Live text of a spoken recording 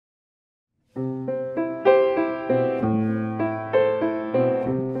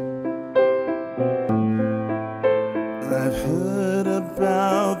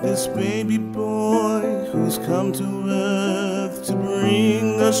this baby boy who's come to earth to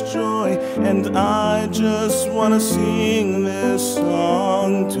bring us joy, and I just wanna sing this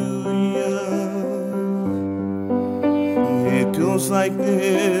song to you. It goes like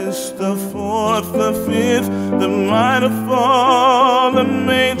this: the fourth, the fifth, the minor fall, the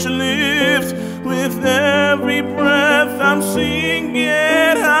major lift. With every breath I'm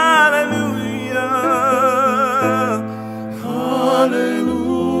singing hallelujah, hallelujah,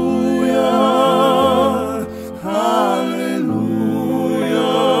 hallelujah,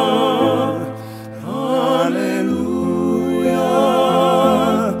 hallelujah,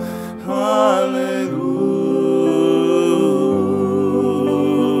 hallelujah.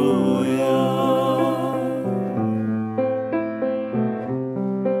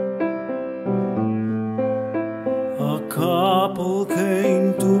 A couple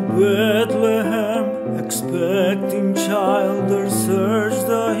came to Bethlehem, expecting child. They searched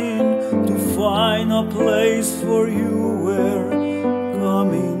the inn to find a place for you were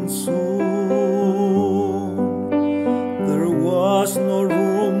coming soon. There was no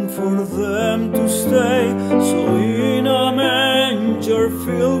room for them to stay, so in a manger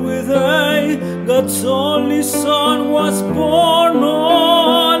filled with hay, God's only Son was born.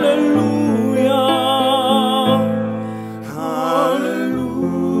 Hallelujah.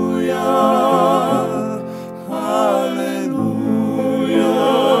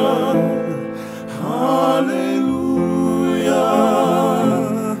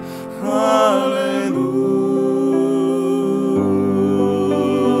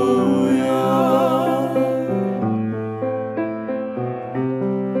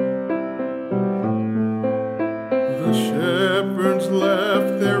 The shepherds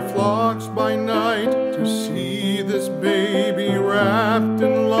left their flocks by night to see this baby wrapped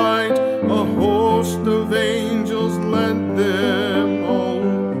in light. A host of angels led them all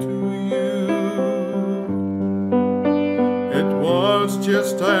to you. It was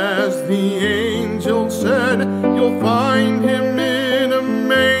just as the angel said, you'll find him in a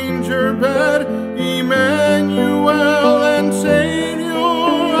manger bed, Emmanuel.